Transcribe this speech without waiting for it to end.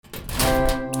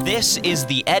This is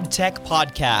the EdTech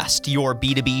Podcast, your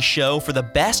B2B show for the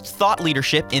best thought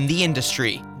leadership in the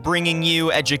industry, bringing you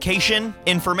education,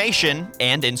 information,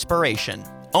 and inspiration,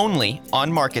 only on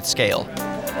Market Scale.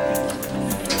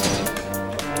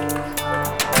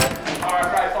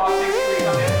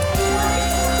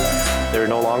 They're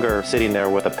no longer sitting there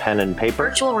with a pen and paper.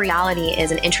 Virtual reality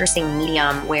is an interesting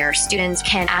medium where students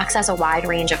can access a wide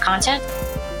range of content.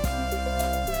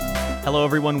 Hello,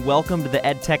 everyone. Welcome to the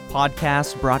EdTech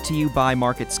Podcast brought to you by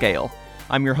Market Scale.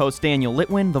 I'm your host, Daniel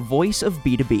Litwin, the voice of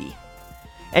B2B.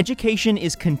 Education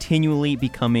is continually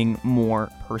becoming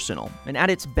more personal. And at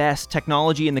its best,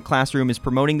 technology in the classroom is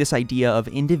promoting this idea of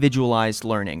individualized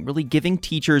learning, really giving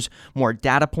teachers more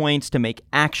data points to make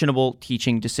actionable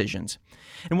teaching decisions.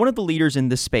 And one of the leaders in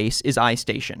this space is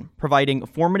Istation, providing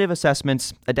formative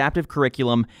assessments, adaptive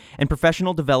curriculum, and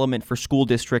professional development for school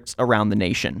districts around the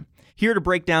nation. Here to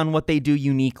break down what they do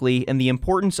uniquely and the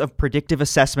importance of predictive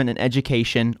assessment in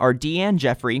education are DeAn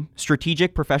Jeffrey,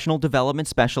 Strategic Professional Development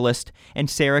Specialist, and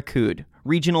Sarah Cude,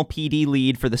 Regional PD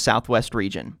Lead for the Southwest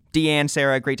region. DeAn,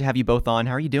 Sarah, great to have you both on.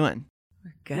 How are you doing?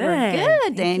 Good. We're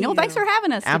good, Daniel. Thanks for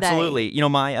having us today. Absolutely. You know,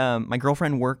 my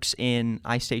girlfriend works in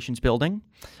Istation's building.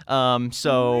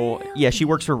 She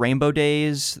works for Rainbow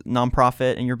Days,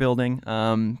 nonprofit in your building.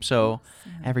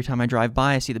 Every time I drive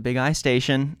by, I see the big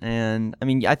Istation, and I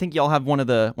mean, I think y'all have one of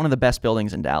the best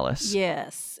buildings in Dallas.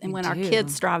 Yes, and when our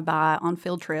kids drive by on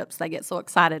field trips, they get so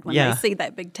excited when they see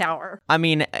that big tower. I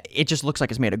mean, it just looks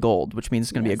like it's made of gold, which means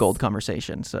it's going to be a gold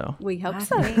conversation. So we hope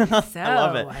so. I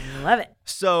love it. I love it.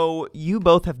 So you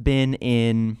both have been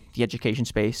in the education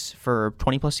space for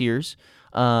 20 plus years.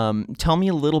 Tell me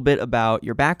a little bit about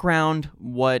your background,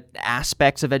 what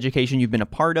aspects of education you've been a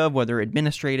part of, whether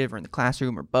administrative or in the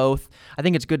classroom or both. I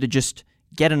think it's good to just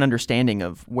get an understanding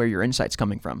of where your insight's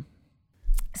coming from.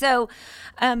 So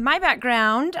my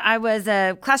background, I was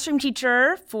a classroom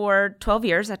teacher for 12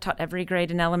 years. I taught every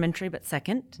grade in elementary but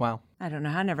second. Wow. I don't know.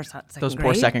 I never taught second Those grade.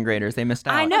 poor second graders, they missed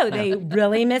out. I know. They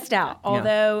really missed out.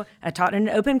 Although I taught in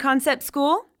an open concept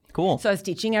school. Cool. So I was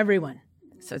teaching everyone.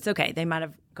 So it's okay. They might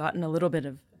have gotten a little bit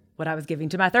of what I was giving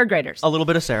to my third graders. A little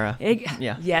bit of Sarah.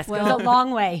 Yes, goes a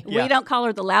long way. We don't call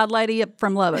her the loud lady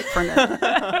from Lubbock for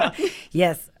nothing.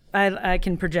 Yes, I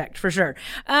can project for sure.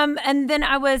 And then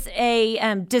I was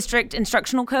a district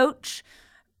instructional coach,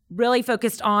 really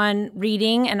focused on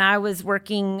reading, and I was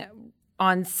working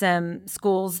on some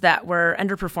schools that were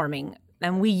underperforming.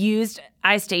 And we used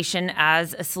Istation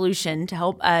as a solution to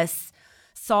help us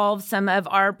solve some of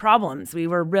our problems. We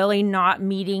were really not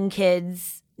meeting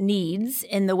kids' needs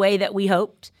in the way that we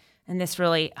hoped, and this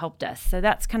really helped us. So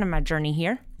that's kind of my journey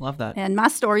here. Love that. And my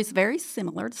story is very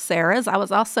similar to Sarah's. I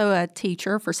was also a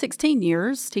teacher for 16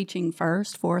 years, teaching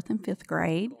first, fourth, and fifth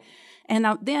grade. And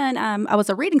then I was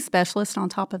a reading specialist on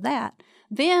top of that.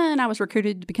 Then I was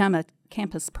recruited to become a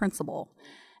campus principal.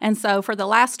 And so for the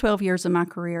last 12 years of my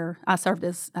career, I served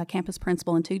as a campus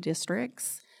principal in 2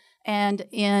 districts. And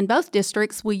in both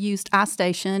districts, we used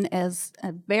Istation as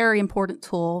a very important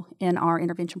tool in our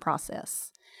intervention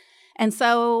process. And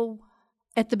so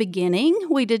at the beginning,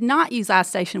 we did not use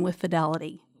Istation with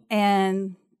fidelity.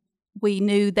 And we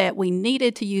knew that we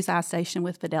needed to use Istation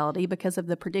with fidelity because of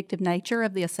the predictive nature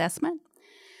of the assessment.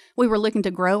 We were looking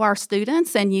to grow our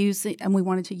students and we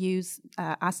wanted to use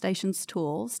Istation's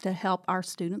tools to help our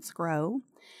students grow.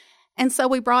 And so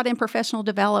we brought in professional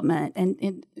development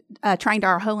and trained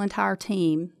our whole entire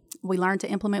team. We learned to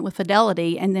implement with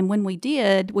fidelity, and then when we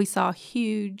did, we saw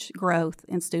huge growth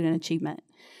in student achievement.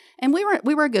 And we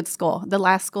were a good school. The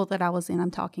last school that I was in,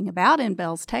 I'm talking about, in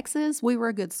Bells, Texas, we were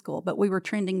a good school, but we were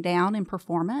trending down in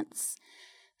performance.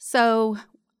 So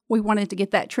we wanted to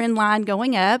get that trend line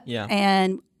going up,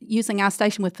 and using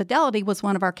Istation with fidelity was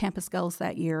one of our campus goals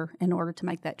that year in order to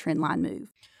make that trend line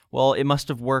move. Well, it must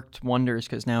have worked wonders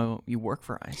because now you work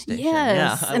for Istation.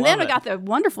 Yes, and then we got the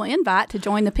wonderful invite to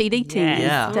join the PD team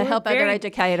to help other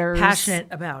educators. Passionate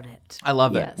about it. I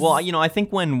love it. Well, I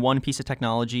think when one piece of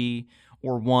technology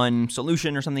or one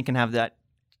solution or something can have that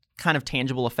kind of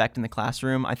tangible effect in the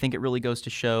classroom, I think it really goes to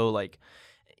show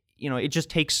it just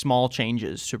takes small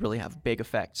changes to really have big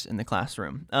effects in the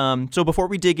classroom. So before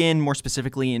we dig in more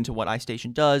specifically into what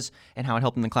Istation does and how it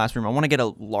helped in the classroom, I want to get a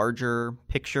larger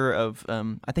picture of,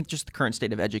 I think, just the current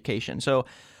state of education. So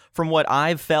from what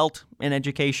I've felt in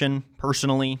education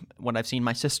personally, what I've seen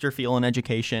my sister feel in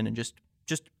education, and just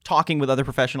talking with other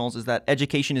professionals, is that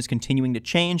education is continuing to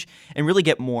change and really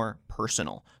get more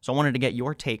personal. So I wanted to get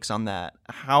your takes on that.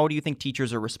 How do you think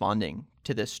teachers are responding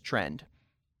to this trend?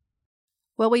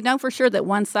 Well, we know for sure that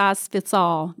one size fits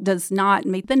all does not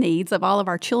meet the needs of all of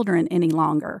our children any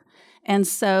longer. And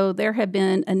so there have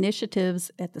been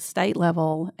initiatives at the state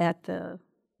level, at the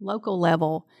local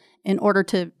level, in order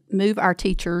to move our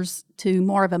teachers to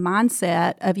more of a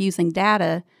mindset of using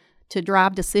data to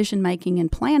drive decision-making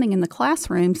and planning in the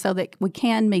classroom so that we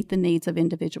can meet the needs of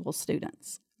individual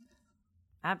students.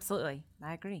 Absolutely.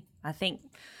 I agree. I think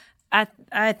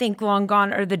long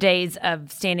gone are the days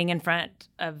of standing in front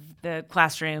of the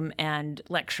classroom and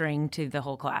lecturing to the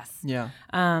whole class. Yeah.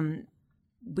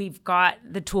 We've got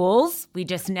the tools. We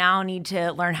just now need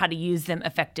to learn how to use them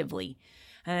effectively.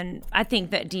 And I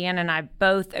think that DeAn and I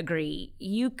both agree.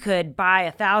 You could buy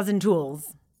 1,000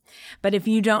 tools, but if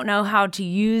you don't know how to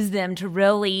use them to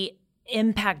really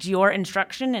impact your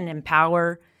instruction and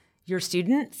empower your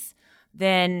students,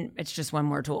 then it's just one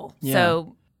more tool. Yeah.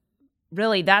 So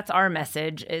really, that's our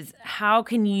message, is how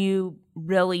can you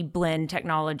really blend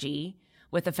technology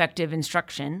with effective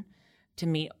instruction to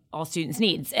meet all students'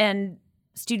 needs? And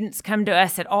students come to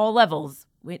us at all levels.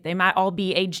 They might all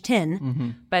be age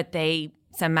 10, but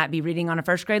some might be reading on a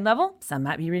first grade level, some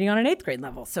might be reading on an 8th grade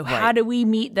level. So how do we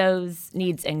meet those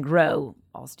needs and grow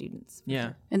all students?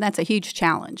 Yeah. And that's a huge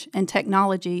challenge. And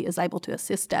technology is able to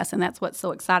assist us. And that's what's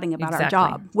so exciting about our Exactly.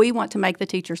 job. We want to make the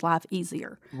teacher's life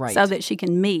easier Right. so that she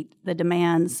can meet the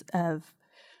demands of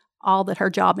all that her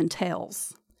job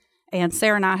entails. And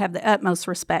Sarah and I have the utmost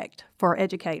respect for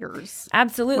educators.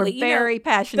 Absolutely. We're very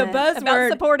passionate about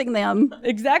buzzword- supporting them.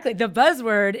 Exactly. The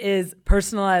buzzword is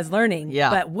personalized learning. Yeah.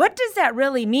 But what does that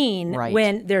really mean Right.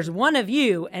 when there's one of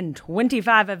you and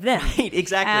 25 of them? Right,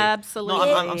 exactly. Absolutely.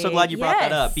 No, I'm so glad you brought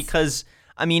that up Yes. because,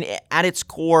 I mean, at its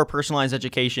core, personalized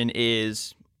education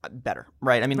is better,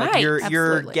 right? I mean, like Right. you're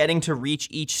Absolutely. getting to reach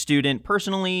each student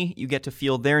personally. You get to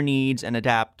feel their needs and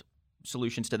adapt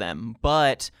solutions to them.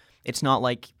 But it's not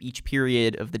like each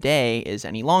period of the day is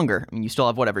any longer. I mean, you still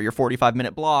have your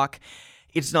 45-minute block.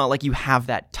 It's not like you have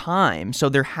that time. So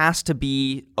there has to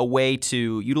be a way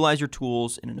to utilize your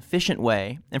tools in an efficient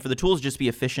way, and for the tools to just be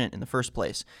efficient in the first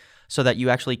place so that you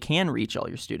actually can reach all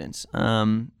your students.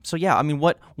 So yeah, I mean,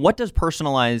 what does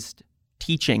personalized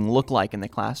teaching look like in the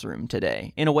classroom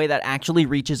today in a way that actually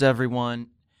reaches everyone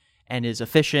and is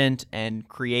efficient and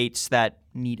creates that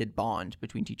needed bond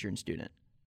between teacher and student?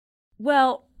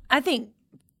 Well, I think,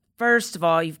 first of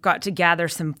all, you've got to gather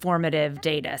some formative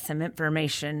data, some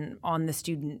information on the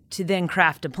student to then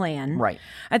craft a plan. Right.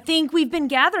 I think we've been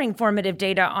gathering formative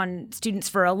data on students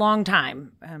for a long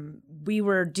time. We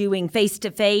were doing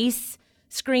face-to-face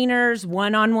screeners,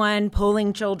 one-on-one,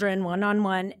 pulling children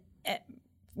one-on-one.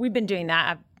 We've been doing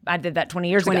that. I did that 20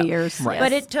 years ago. 20 years. Right.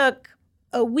 But it took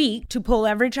a week to pull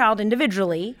every child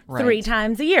individually Right. 3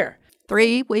 times a year.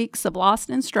 3 weeks of lost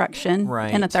instruction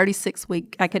Right. in a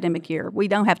 36-week academic year. We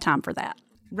don't have time for that.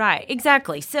 Right,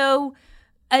 exactly. So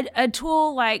a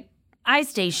tool like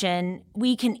Istation,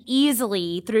 we can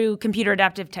easily, through computer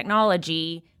adaptive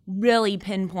technology, really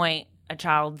pinpoint a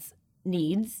child's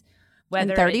needs. In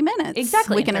 30 minutes.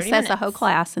 Exactly. We in can 30 assess a minutes. whole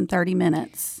class in 30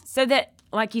 minutes. So that,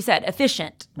 like you said,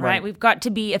 efficient, right? Right. We've got to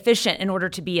be efficient in order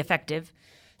to be effective.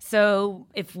 So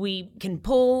if we can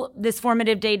pull this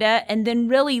formative data and then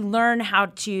really learn how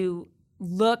to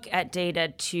look at data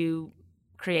to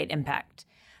create impact,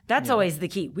 that's always the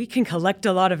key. We can collect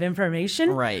a lot of information,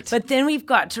 Right. but then we've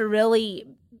got to really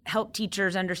help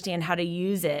teachers understand how to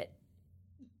use it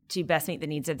to best meet the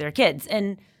needs of their kids.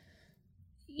 And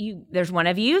there's one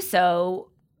of you, so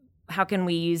how can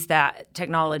we use that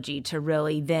technology to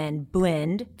really then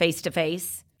blend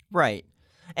face-to-face? Right.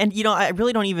 And, I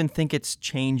really don't even think it's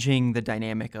changing the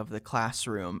dynamic of the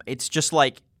classroom. It's just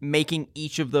like making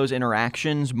each of those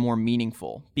interactions more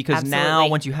meaningful. Because now, Absolutely.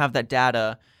 once you have that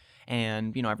data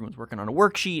and, everyone's working on a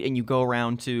worksheet and you go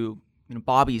around to,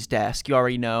 Bobby's desk, you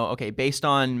already know, okay, based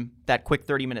on that quick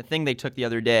 30-minute thing they took the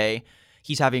other day,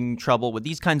 he's having trouble with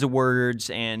these kinds of words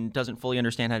and doesn't fully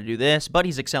understand how to do this, but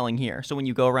he's excelling here. So when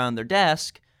you go around their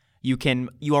desk, you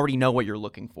already know what you're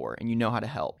looking for and you know how to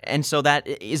help. And so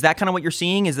is that kind of what you're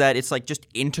seeing, is that it's like just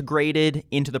integrated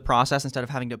into the process instead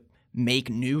of having to make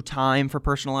new time for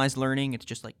personalized learning? It's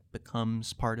just like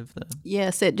becomes part of the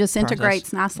Yes, it just process.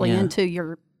 integrates nicely Yeah. into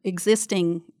your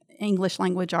existing English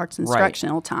language arts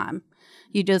instructional time.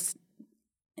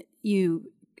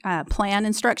 You plan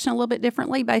instruction a little bit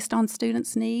differently based on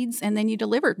students' needs, and then you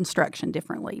deliver instruction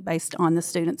differently based on the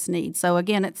students' needs. So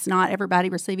again, it's not everybody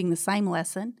receiving the same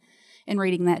lesson in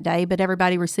reading that day, but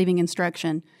everybody receiving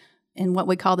instruction in what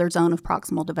we call their zone of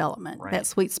proximal development, Right. that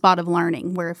sweet spot of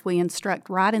learning, where if we instruct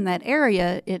right in that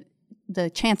area, the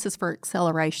chances for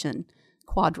acceleration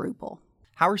quadruple.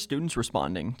 How are students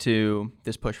responding to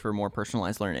this push for more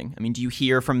personalized learning? I mean, do you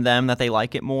hear from them that they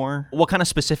like it more? What kind of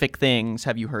specific things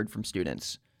have you heard from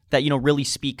students that, really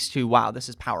speaks to, wow, this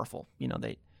is powerful.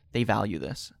 They value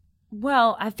this.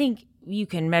 Well, I think you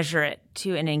can measure it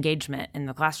to an engagement in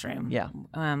the classroom. Yeah.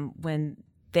 When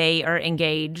they are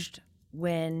engaged,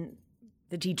 when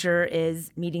the teacher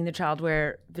is meeting the child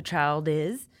where the child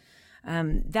is,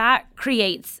 that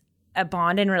creates a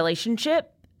bond and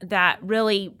relationship that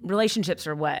really, relationships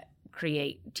are what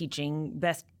create teaching,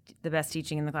 the best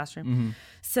teaching in the classroom. Mm-hmm.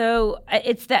 So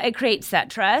it creates that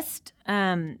trust.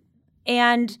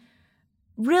 And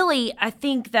really, I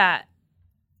think that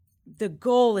the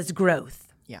goal is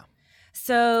growth. Yeah.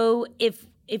 So if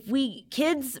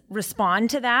kids respond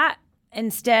to that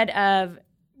instead of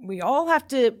we all have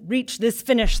to reach this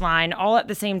finish line all at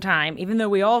the same time, even though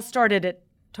we all started at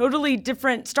totally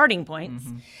different starting points.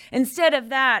 Mm-hmm. Instead of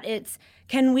that, it's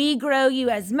can we grow you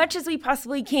as much as we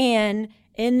possibly can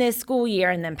in this school year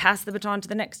and then pass the baton to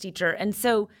the next teacher. And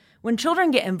so when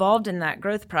children get involved in that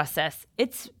growth process,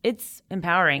 it's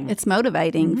empowering. It's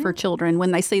motivating for children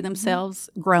when they see themselves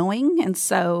growing. And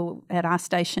so at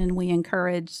Istation, we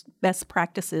encourage best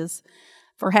practices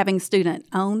for having students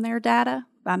own their data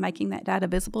by making that data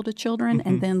visible to children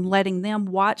and then letting them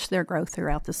watch their growth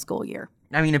throughout the school year.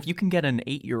 I mean, if you can get an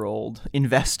 8-year-old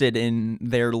invested in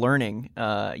their learning,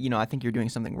 I think you're doing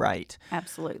something right.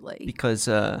 Absolutely. Because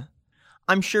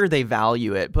I'm sure they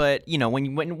value it, but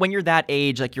when you're that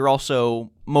age, like you're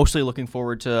also mostly looking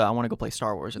forward to I want to go play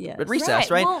Star Wars at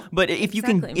recess, right? Well, but if you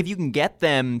can get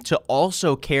them to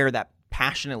also care that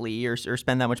passionately or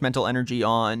spend that much mental energy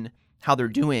on how they're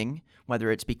doing,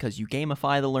 whether it's because you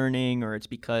gamify the learning or it's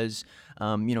because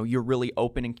you're really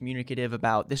open and communicative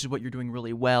about this is what you're doing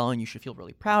really well and you should feel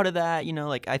really proud of that.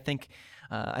 I think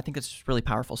that's really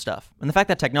powerful stuff, and the fact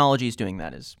that technology is doing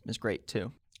that is great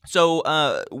too.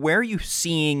 So where are you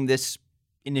seeing this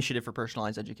initiative for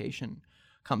personalized education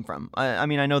come from? I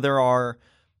mean, I know there are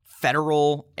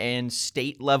federal and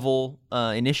state level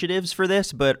initiatives for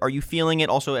this, but are you feeling it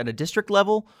also at a district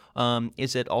level?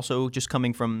 Is it also just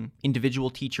coming from individual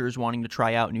teachers wanting to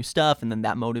try out new stuff, and then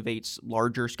that motivates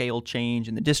larger scale change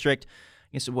in the district?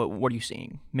 I guess what are you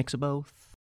seeing? Mix of both?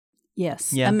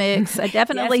 Yes, a mix. I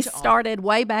definitely started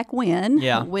way back when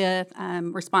with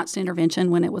response to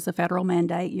intervention when it was a federal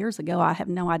mandate years ago. I have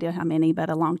no idea how many, but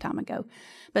a long time ago.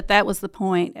 But that was the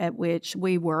point at which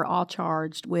we were all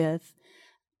charged with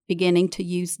beginning to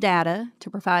use data to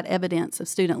provide evidence of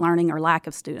student learning or lack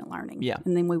of student learning. Yeah.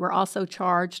 And then we were also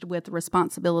charged with the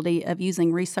responsibility of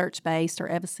using research-based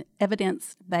or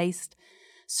evidence-based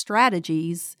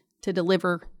strategies to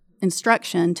deliver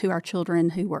instruction to our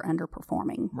children who were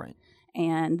underperforming. Right.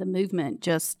 And the movement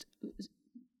just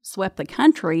swept the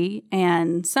country,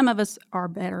 and some of us are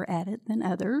better at it than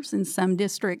others, and some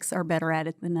districts are better at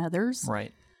it than others.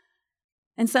 Right.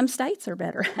 And some states are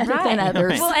better at it than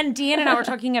others. Well, and DeAn and I were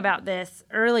talking about this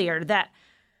earlier, that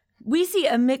we see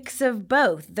a mix of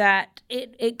both, that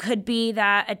it could be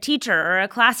that a teacher or a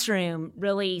classroom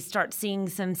really starts seeing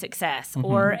some success,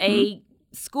 or a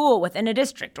school within a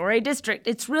district or a district.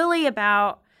 It's really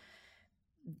about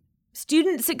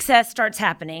student success starts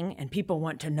happening and people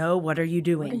want to know, what are you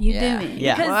doing? What are you doing?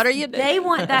 Yeah. Because what are you doing? They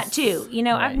want that too. Right.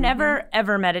 I've never,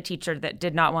 ever met a teacher that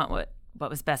did not want what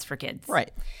was best for kids.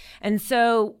 Right. And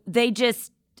so they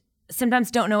just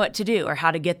sometimes don't know what to do or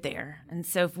how to get there. And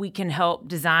so if we can help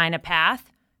design a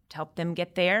path to help them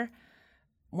get there,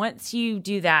 once you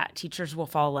do that, teachers will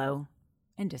follow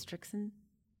in districts and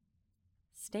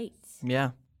states.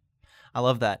 Yeah. I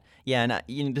love that. Yeah,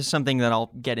 and this is something that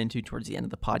I'll get into towards the end of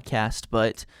the podcast,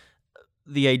 but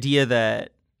the idea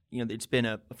that it's been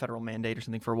a federal mandate or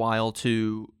something for a while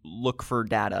to look for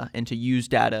data and to use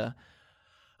data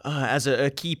as a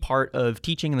key part of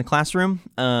teaching in the classroom,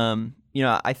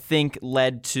 I think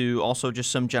led to also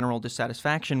just some general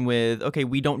dissatisfaction with, okay,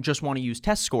 we don't just want to use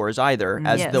test scores either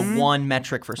as the one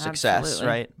metric for success, Absolutely.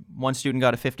 right? One student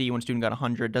got a 50, one student got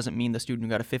 100 doesn't mean the student who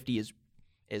got a 50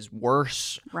 is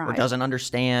worse or doesn't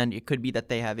understand. It could be that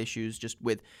they have issues just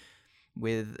with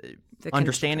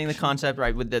understanding the concept,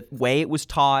 right, with the way it was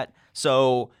taught.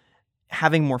 So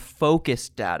having more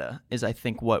focused data is, I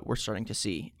think, what we're starting to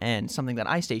see, and something that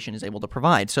Istation is able to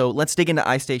provide. So let's dig into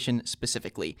Istation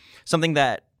specifically. Something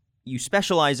that you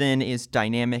specialize in is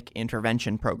dynamic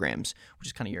intervention programs, which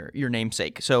is kind of your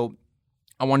namesake. So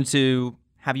I wanted to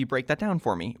have you break that down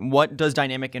for me. What does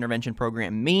dynamic intervention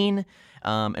program mean,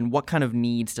 and what kind of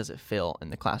needs does it fill in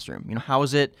the classroom? How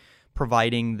is it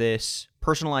providing this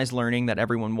personalized learning that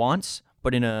everyone wants,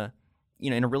 but in a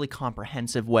really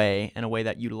comprehensive way, in a way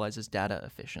that utilizes data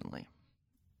efficiently?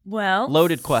 Well,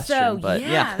 loaded question, but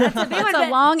yeah. That's a big one. That's a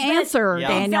long answer, Yeah.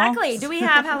 Daniel. Exactly.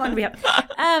 How long do we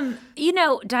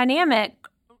have? Dynamic,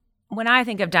 when I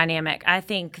think of dynamic, I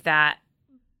think that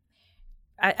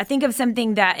I think of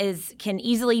something that can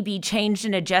easily be changed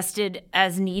and adjusted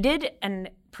as needed and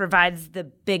provides the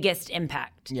biggest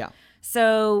impact. Yeah.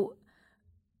 So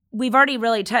we've already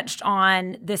really touched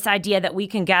on this idea that we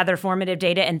can gather formative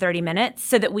data in 30 minutes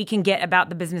so that we can get about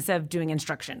the business of doing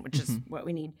instruction, which is what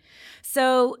we need.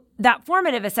 So that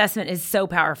formative assessment is so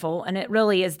powerful, and it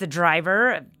really is the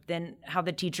driver of then how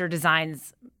the teacher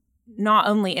designs not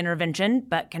only intervention,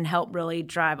 but can help really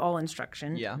drive all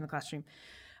instruction in the classroom.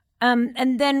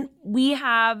 And then we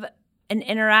have an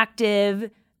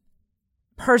interactive,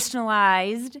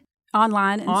 personalized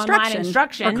Online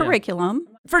instruction. Or curriculum.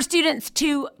 For students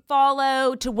to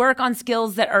follow, to work on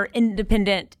skills that are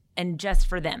independent and just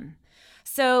for them.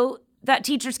 So that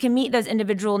teachers can meet those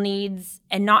individual needs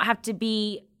and not have to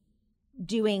be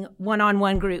doing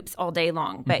one-on-one groups all day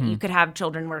long. But you could have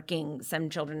children working, some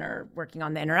children are working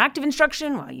on the interactive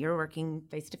instruction while you're working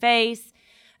face-to-face.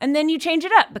 And then you change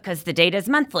it up because the data is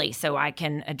monthly, so I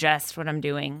can adjust what I'm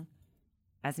doing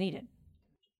as needed.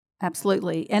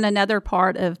 Absolutely. And another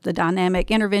part of the dynamic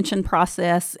intervention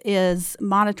process is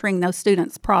monitoring those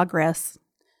students' progress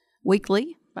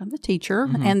weekly by the teacher.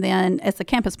 And then as the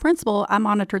campus principal, I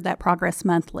monitored that progress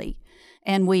monthly.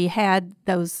 And we had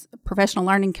those professional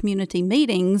learning community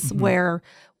meetings where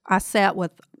I sat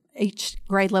with each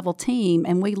grade level team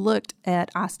and we looked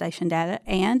at Istation data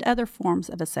and other forms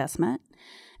of assessment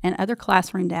and other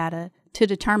classroom data to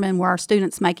determine were our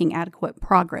students making adequate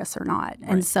progress or not. Right.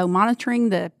 And so monitoring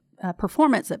the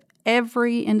performance of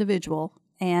every individual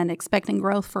and expecting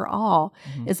growth for all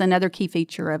is another key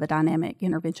feature of a dynamic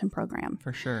intervention program.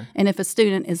 For sure. And if a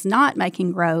student is not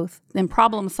making growth, then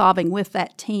problem solving with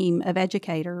that team of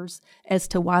educators as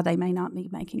to why they may not be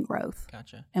making growth.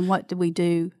 Gotcha. And what do we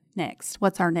do next?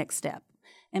 What's our next step?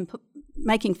 And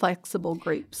making flexible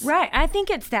groups. Right. I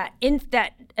think it's that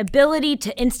ability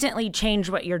to instantly change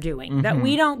what you're doing, that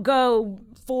we don't go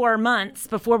 4 months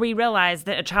before we realize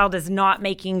that a child is not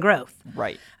making growth.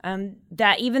 Right.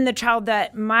 That even the child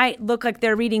that might look like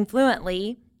they're reading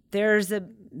fluently, there's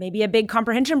maybe a big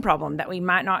comprehension problem that we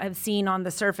might not have seen on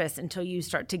the surface until you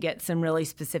start to get some really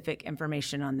specific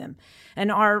information on them.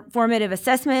 And our formative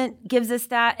assessment gives us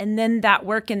that, and then that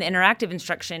work in the interactive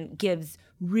instruction gives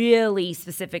really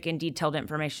specific and detailed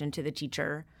information to the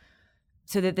teacher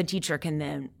so that the teacher can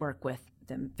then work with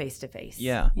them face-to-face.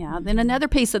 Yeah. Then another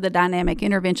piece of the dynamic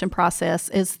intervention process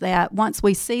is that once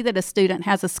we see that a student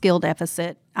has a skill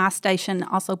deficit, Istation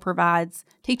also provides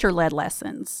teacher-led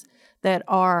lessons that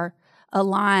are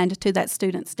aligned to that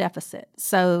student's deficit.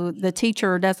 So the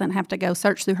teacher doesn't have to go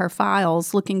search through her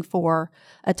files looking for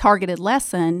a targeted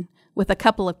lesson. With a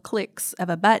couple of clicks of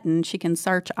a button, she can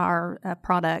search our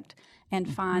product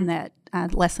and find that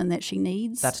lesson that she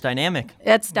needs. That's dynamic.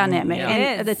 It's dynamic. Yeah.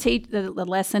 And the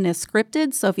lesson is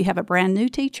scripted, so if you have a brand new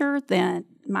teacher that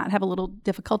might have a little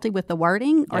difficulty with the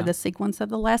wording or the sequence of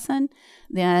the lesson,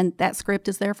 then that script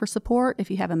is there for support. If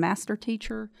you have a master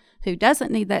teacher who doesn't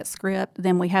need that script,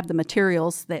 then we have the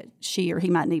materials that she or he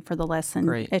might need for the lesson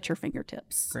at your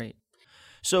fingertips. Great.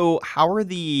 So how are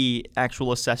the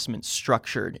actual assessments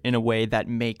structured in a way that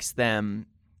makes them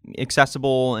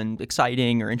accessible and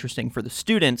exciting or interesting for the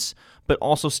students, but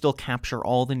also still capture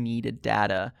all the needed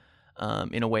data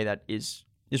in a way that is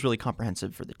really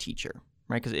comprehensive for the teacher,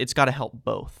 right? Because it's got to help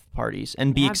both parties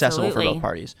and be accessible for both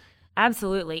parties.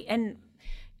 Absolutely. And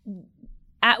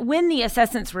when the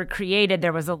assessments were created,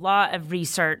 there was a lot of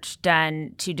research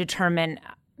done to determine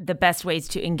the best ways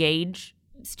to engage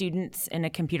students in a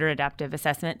computer adaptive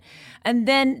assessment. And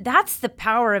then that's the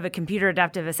power of a computer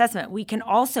adaptive assessment. We can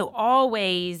also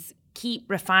always keep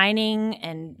refining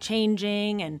and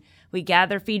changing, and we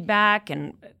gather feedback,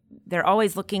 and they're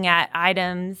always looking at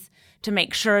items to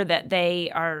make sure that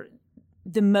they are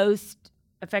the most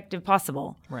effective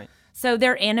possible. Right. So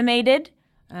they're animated.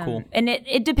 Cool. And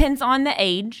it depends on the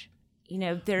age. You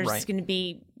know, there's going to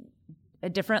be a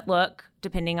different look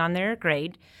depending on their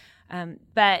grade.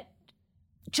 But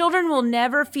children will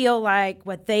never feel like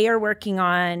what they are working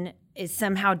on is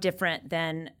somehow different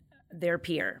than their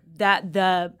peer. That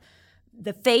the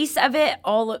face of it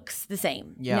all looks the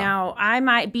same. Yeah. Now, I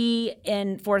might be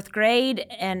in 4th grade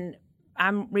and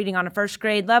I'm reading on a 1st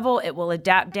grade level. It will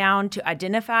adapt down to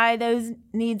identify those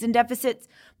needs and deficits,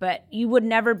 but you would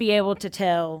never be able to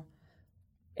tell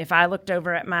if I looked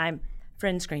over at my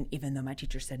friend screen, even though my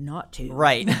teacher said not to.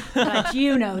 Right. But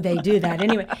you know they do that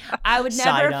anyway. I would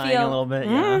never feel a little bit.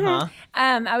 Yeah.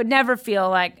 I would never feel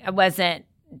like I wasn't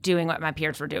doing what my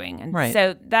peers were doing, and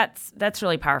so that's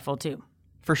really powerful too.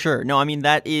 For sure. No, I mean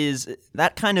that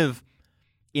kind of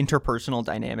interpersonal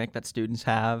dynamic that students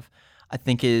have, I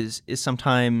think is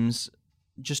sometimes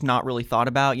just not really thought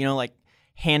about. You know, like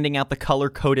handing out the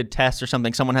color-coded test or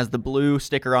something. Someone has the blue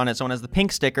sticker on it, someone has the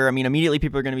pink sticker. I mean, immediately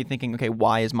people are going to be thinking, okay,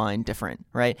 why is mine different,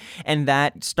 right? And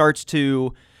that starts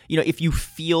to, if you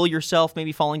feel yourself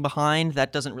maybe falling behind,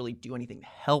 that doesn't really do anything to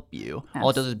help you. Absolutely. All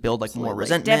it does is build like more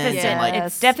resentment.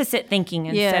 It's deficit thinking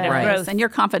instead of growth. And your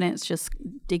confidence just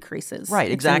decreases.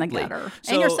 Right, exactly. In the gutter.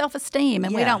 And your self-esteem,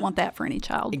 and we don't want that for any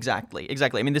child. Exactly.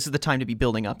 I mean, this is the time to be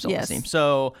building up self-esteem. Yes.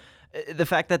 So the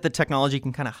fact that the technology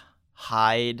can kind of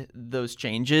hide those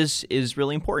changes is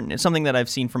really important. It's something that I've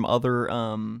seen from other,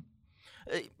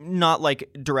 not like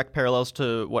direct parallels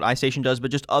to what Istation does,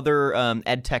 but just other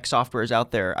ed tech softwares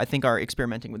out there, I think are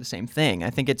experimenting with the same thing.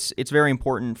 I think it's very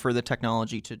important for the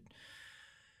technology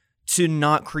to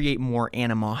not create more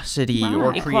animosity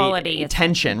or create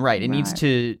tension. Right. It needs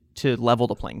to level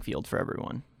the playing field for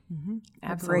everyone. Mm-hmm.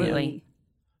 Absolutely.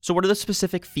 So what are the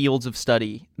specific fields of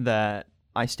study that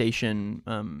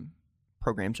Istation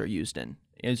programs are used in?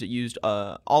 Is it used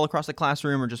all across the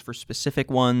classroom or just for specific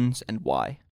ones, and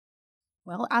why?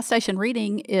 Well, Istation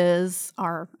Reading is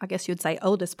our, I guess you'd say,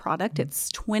 oldest product. It's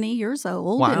 20 years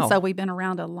old. Wow. And so we've been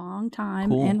around a long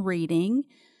time in reading.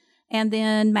 And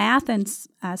then math and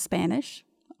Spanish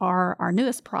are our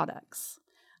newest products.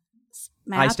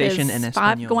 Math Istation is and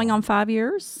Espanol. going on 5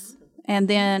 years. And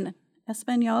then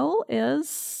Espanol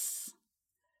is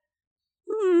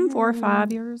 4 or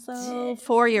 5 years old.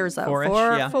 4 years old.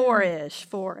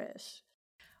 Four-ish.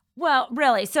 Well,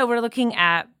 really. So we're looking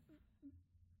at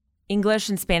English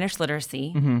and Spanish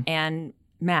literacy and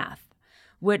math,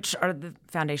 which are the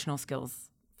foundational skills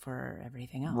for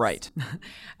everything else. Right.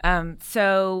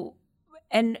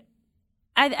 And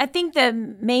I think the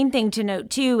main thing to note,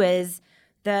 too, is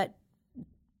that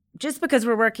just because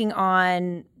we're working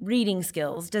on reading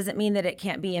skills doesn't mean that it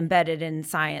can't be embedded in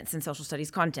science and social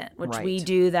studies content, which we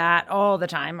do that all the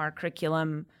time. Our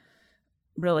curriculum,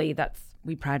 really,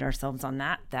 we pride ourselves on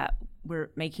that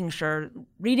we're making sure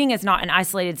reading is not an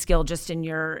isolated skill just in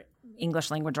your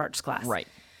English language arts class. Right.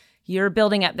 You're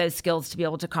building up those skills to be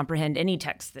able to comprehend any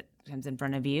text that comes in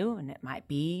front of you, and it might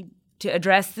be to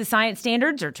address the science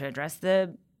standards or to address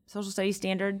the social studies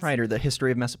standards. Right, or the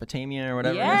history of Mesopotamia or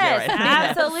whatever. Yes,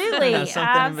 absolutely.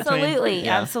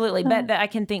 Absolutely. Yeah. But I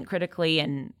can think critically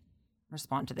and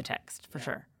respond to the text, for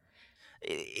sure.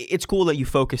 It's cool that you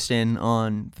focused in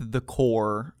on the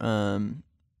core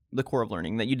of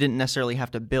learning, that you didn't necessarily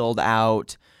have to build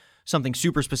out something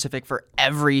super specific for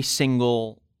every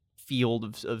single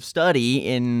field of study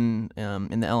in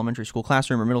the elementary school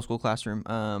classroom or middle school classroom.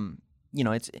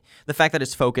 It's the fact that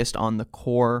it's focused on the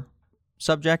core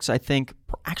subjects, I think,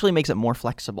 actually makes it more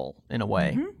flexible in a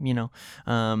way,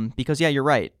 because you're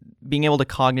right. Being able to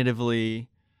cognitively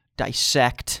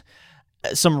dissect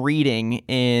some reading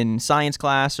in science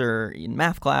class or in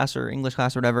math class or English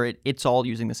class or whatever, it's all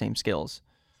using the same skills.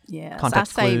 Yes,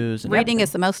 Context I say clues and reading everything.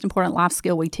 is the most important life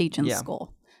skill we teach in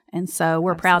school. And so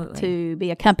we're proud to be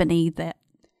a company that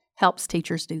helps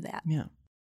teachers do that. Yeah.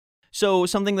 So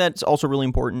something that's also really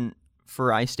important for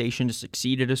Istation to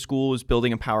succeed at a school is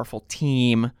building a powerful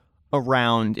team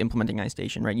around implementing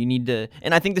Istation, right? You need to,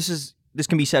 and I think this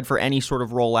can be said for any sort of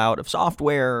rollout of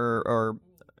software or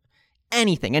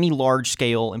anything, any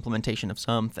large-scale implementation of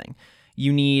something.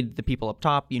 You need the people up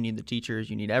top, you need the teachers,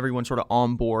 you need everyone sort of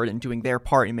on board and doing their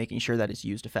part in making sure that it's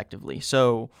used effectively.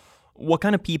 So what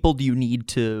kind of people do you need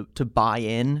to buy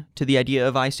in to the idea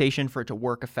of Istation for it to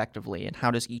work effectively, and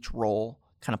how does each role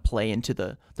kind of play into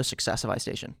the success of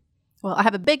Istation? Well, I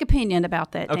have a big opinion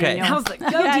about that, Okay. Daniel. I was like, go,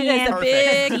 DeAn.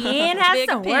 DeAn has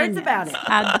some words about it.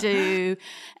 I do.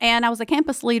 And I was a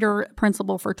campus leader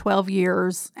principal for 12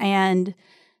 years, and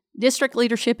district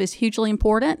leadership is hugely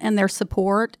important, and their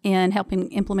support in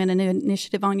helping implement a new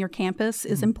initiative on your campus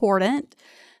is important.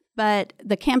 But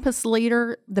the campus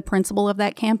leader, the principal of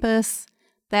that campus,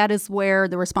 that is where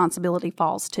the responsibility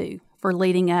falls to for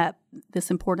leading up this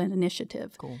important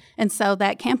initiative. Cool. And so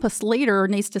that campus leader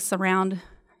needs to surround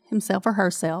himself or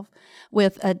herself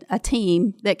with a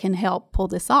team that can help pull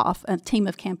this off, a team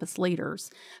of campus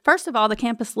leaders. First of all, the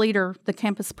campus leader, the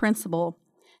campus principal,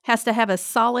 has to have a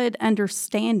solid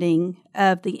understanding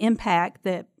of the impact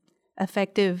that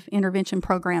effective intervention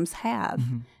programs have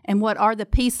and what are the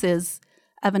pieces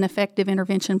of an effective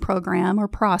intervention program or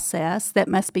process that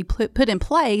must be put in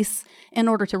place in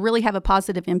order to really have a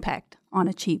positive impact on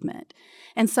achievement.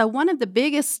 And so one of the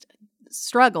biggest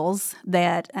struggles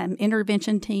that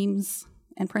intervention teams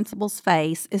and principals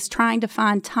face is trying to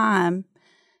find time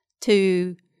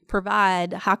to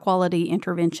provide high-quality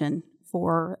intervention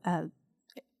for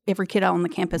every kiddo on the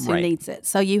campus who needs it.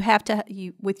 So you have to,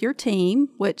 with your team,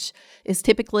 which is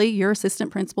typically your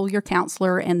assistant principal, your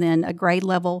counselor, and then a grade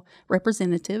level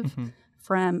representative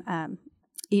from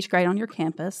each grade on your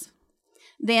campus.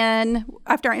 Then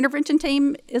after our intervention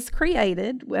team is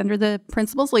created under the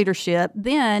principal's leadership,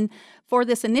 then for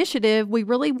this initiative, we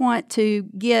really want to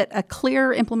get a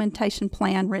clear implementation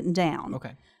plan written down.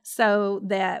 Okay. So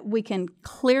that we can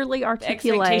clearly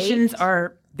articulate. Expectations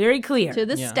are very clear to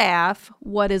the staff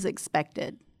what is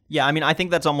expected. Yeah, I mean, I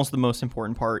think that's almost the most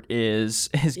important part is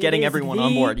getting everyone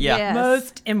on board. Yeah. Yes.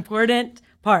 Most important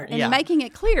part. And making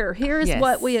it clear, here's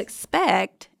what we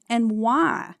expect and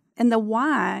why. And the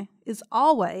why is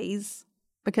always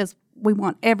because we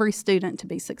want every student to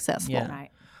be successful. Yeah.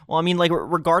 Right. Well, I mean, like,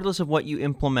 regardless of what you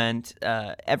implement,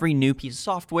 every new piece of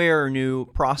software or new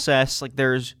process, like,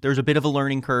 there's a bit of a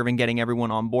learning curve in getting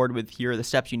everyone on board with here are the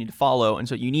steps you need to follow. And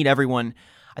so you need everyone,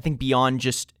 I think, beyond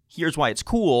just here's why it's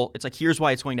cool. It's like, here's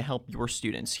why it's going to help your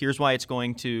students. Here's why it's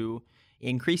going to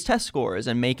increase test scores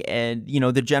and make,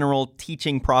 the general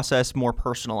teaching process more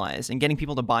personalized. And getting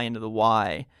people to buy into the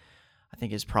why, I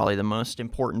think, is probably the most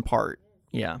important part.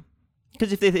 Yeah.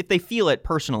 Because if they feel it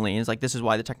personally, it's like, this is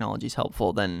why the technology is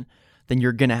helpful, then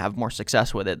you're going to have more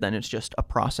success with it than it's just a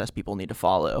process people need to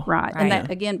follow. Right. And that,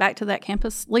 again, back to that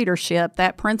campus leadership,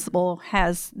 that principal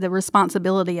has the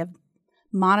responsibility of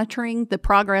monitoring the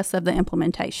progress of the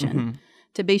implementation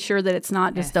to be sure that it's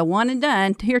not just a one and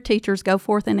done. Here, teachers, go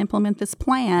forth and implement this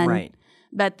plan. Right.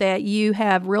 But that you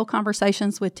have real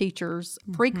conversations with teachers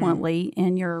frequently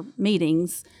in your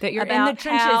meetings. That you're about in the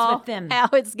trenches with them. How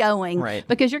it's going. Right.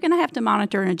 Because you're going to have to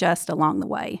monitor and adjust along the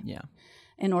way. Yeah.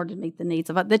 In order to meet the needs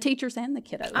of the teachers and the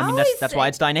kiddos. I mean, that's why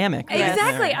it's dynamic.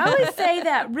 Exactly. I always say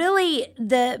that really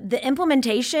the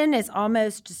implementation is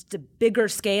almost just a bigger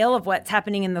scale of what's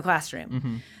happening in the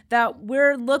classroom. That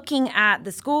we're looking at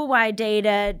the school-wide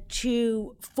data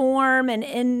to form and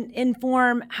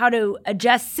inform how to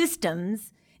adjust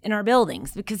systems in our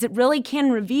buildings, because it really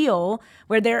can reveal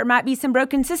where there might be some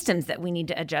broken systems that we need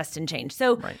to adjust and change.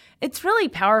 So it's really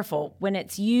powerful when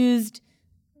it's used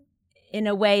in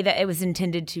a way that it was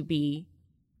intended to be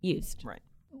used. Right.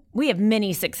 We have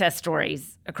many success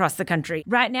stories across the country.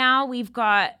 Right now, we've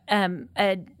got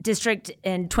a district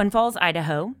in Twin Falls,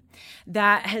 Idaho,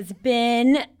 that has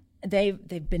been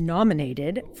they've been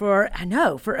nominated for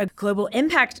a Global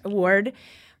Impact Award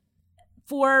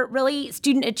for really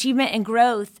student achievement and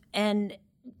growth, and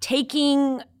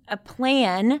taking a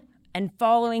plan and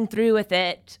following through with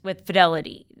it with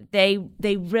fidelity. They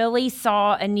really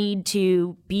saw a need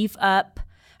to beef up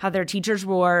how their teachers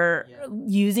were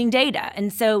using data.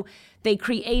 And so they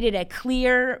created a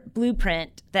clear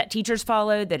blueprint that teachers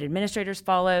followed, that administrators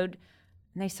followed,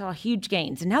 and they saw huge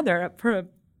gains. And now they're up for an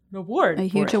award. A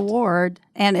huge award.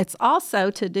 And it's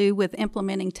also to do with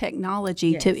implementing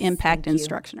technology to impact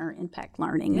instruction or impact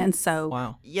learning. And so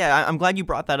Wow. Yeah, I'm glad you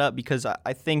brought that up, because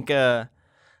I think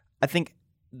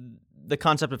the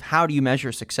concept of how do you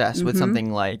measure success with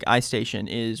something like Istation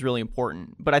is really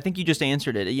important. But I think you just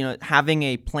answered it. You know, having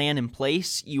a plan in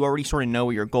place, you already sort of know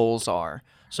what your goals are.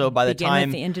 So by the time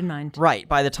with the end in mind. Right.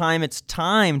 By the time it's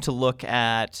time to look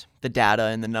at the data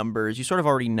and the numbers, you sort of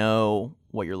already know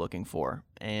what you're looking for.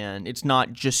 And it's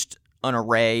not just an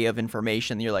array of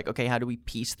information that you're like, okay, how do we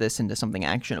piece this into something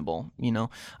actionable? You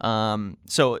know?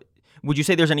 So would you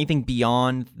say there's anything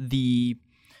beyond the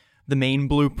main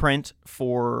blueprint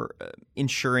for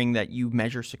ensuring that you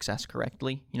measure success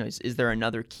correctly? You know, is there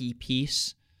another key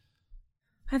piece?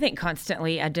 I think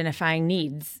constantly identifying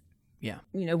needs. Yeah.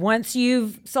 You know, once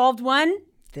you've solved one,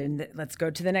 then let's go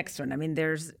to the next one. I mean,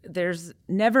 there's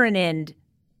never an end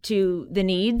to the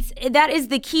needs. That is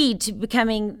the key to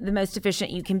becoming the most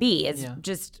efficient you can be, is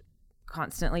just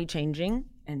constantly changing.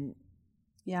 And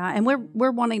and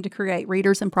we're wanting to create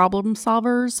readers and problem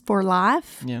solvers for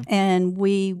life. Yeah. And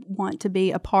we want to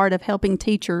be a part of helping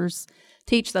teachers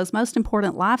teach those most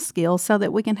important life skills so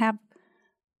that we can have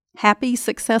happy,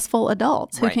 successful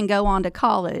adults who can go on to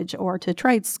college or to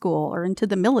trade school or into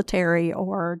the military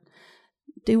or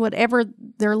do whatever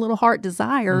their little heart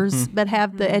desires, but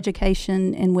have the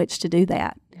education in which to do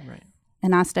that. Right.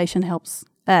 And Istation helps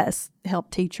us help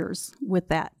teachers with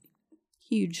that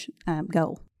huge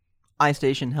goal.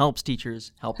 Istation helps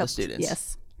teachers help the students.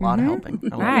 Yes. A lot of helping.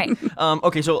 I love it.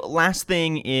 Okay, so last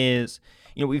thing is,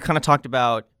 you know, we kind of talked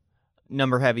about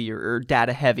number heavy or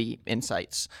data heavy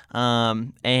insights,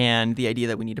 and the idea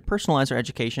that we need to personalize our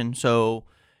education. So,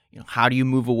 you know, how do you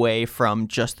move away from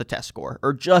just the test score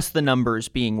or just the numbers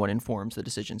being what informs the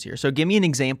decisions here? So give me an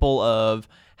example of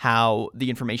how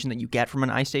the information that you get from an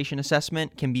Istation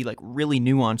assessment can be like really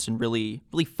nuanced and really,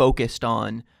 really focused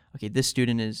on, okay, this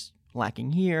student is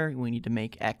lacking here, we need to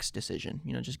make X decision.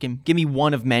 You know, just give me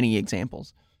one of many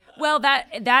examples. well,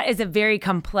 that is a very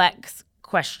complex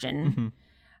question.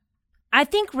 I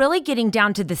think really getting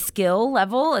down to the skill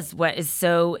level is what is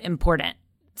so important.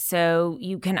 So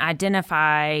you can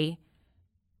identify,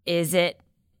 is it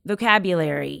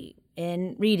vocabulary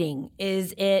in reading?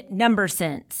 Is it number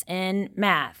sense in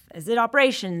math? Is it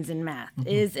operations in math?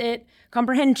 Is it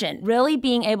comprehension? Really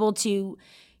being able to,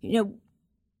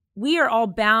 we are all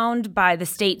bound by the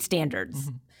state standards.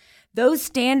 Those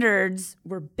standards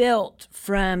were built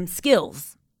from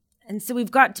skills. And so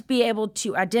we've got to be able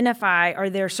to identify, are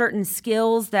there certain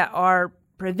skills that are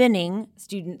preventing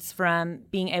students from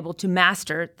being able to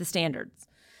master the standards?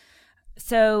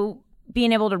 So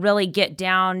being able to really get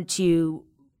down to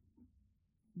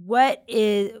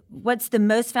what's the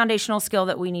most foundational skill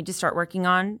that we need to start working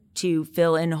on to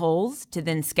fill in holes to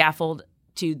then scaffold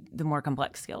to the more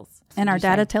complex skills. And our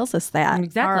data tells us that.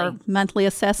 Exactly. Our monthly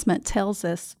assessment tells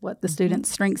us what the students'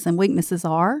 strengths and weaknesses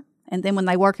are. And then when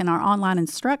they work in our online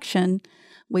instruction,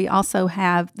 we also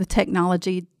have the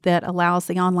technology that allows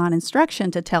the online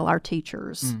instruction to tell our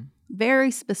teachers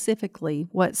very specifically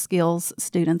what skills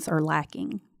students are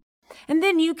lacking. And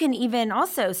then you can even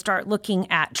also start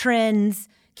looking at trends,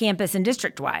 campus and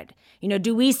district-wide.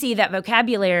 Do we see that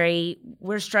vocabulary,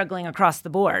 we're struggling across the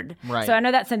board? Right. So I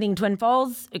know that's something Twin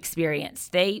Falls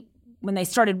experienced. When they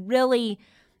started really,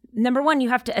 number one, you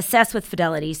have to assess with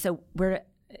fidelity. So we're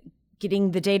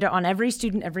getting the data on every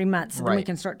student every month, so then we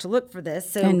can start to look for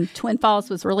this. So, and Twin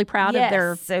Falls was really proud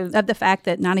of the fact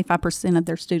that 95% of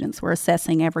their students were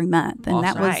assessing every month, and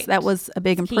that was a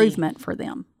big improvement for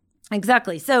them.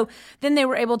 Exactly. So then they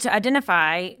were able to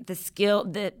identify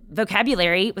the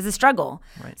vocabulary was a struggle.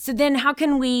 Right. So then how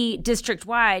can we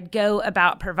district-wide go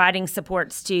about providing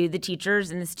supports to the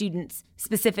teachers and the students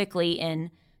specifically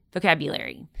in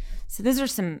vocabulary? So those are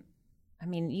some,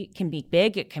 it can be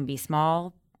big, it can be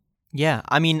small. Yeah.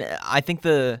 I think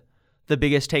the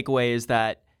biggest takeaway is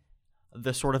that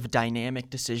the sort of dynamic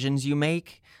decisions you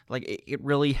make, it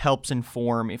really helps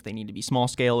inform if they need to be small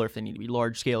scale or if they need to be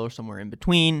large scale or somewhere in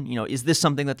between. Is this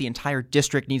something that the entire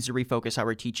district needs to refocus how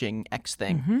we're teaching X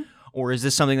thing? Or is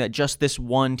this something that just this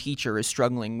one teacher is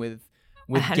struggling with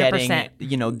 100%.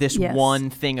 Getting, this one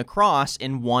thing across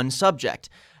in one subject?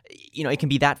 It can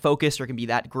be that focused or it can be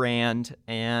that grand.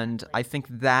 And I think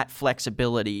that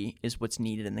flexibility is what's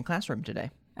needed in the classroom today.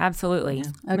 Absolutely.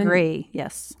 Yeah. Agree.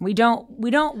 Yes. We don't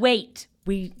wait.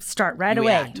 We start right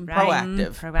away. Act.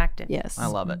 Proactive. Proactive. Yes. I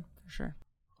love it. For sure.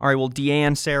 All right. Well,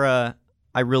 DeAn, Sarah,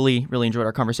 I really, really enjoyed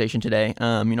our conversation today.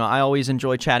 I always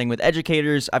enjoy chatting with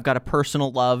educators. I've got a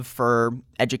personal love for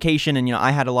education. And,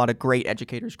 I had a lot of great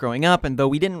educators growing up. And though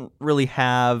we didn't really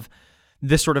have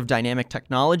this sort of dynamic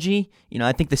technology,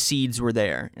 I think the seeds were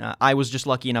there. I was just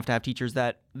lucky enough to have teachers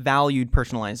that valued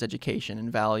personalized education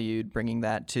and valued bringing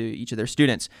that to each of their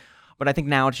students. But I think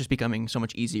now it's just becoming so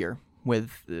much easier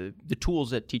with the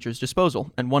tools at teachers'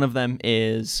 disposal. And one of them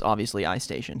is obviously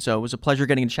Istation. So it was a pleasure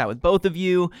getting to chat with both of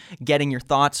you, getting your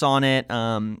thoughts on it,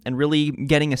 and really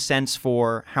getting a sense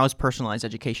for how is personalized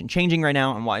education changing right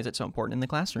now and why is it so important in the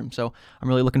classroom. So I'm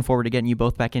really looking forward to getting you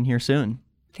both back in here soon.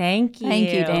 Thank you.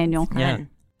 Thank you, Daniel. Yeah.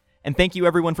 And thank you,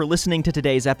 everyone, for listening to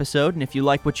today's episode. And if you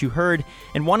like what you heard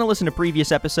and want to listen to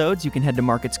previous episodes, you can head to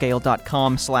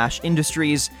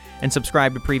marketscale.com/industries and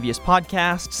subscribe to previous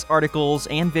podcasts, articles,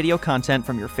 and video content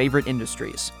from your favorite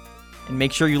industries. And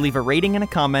make sure you leave a rating and a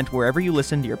comment wherever you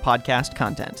listen to your podcast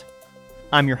content.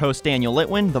 I'm your host, Daniel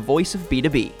Litwin, the voice of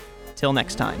B2B. Till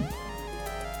next time.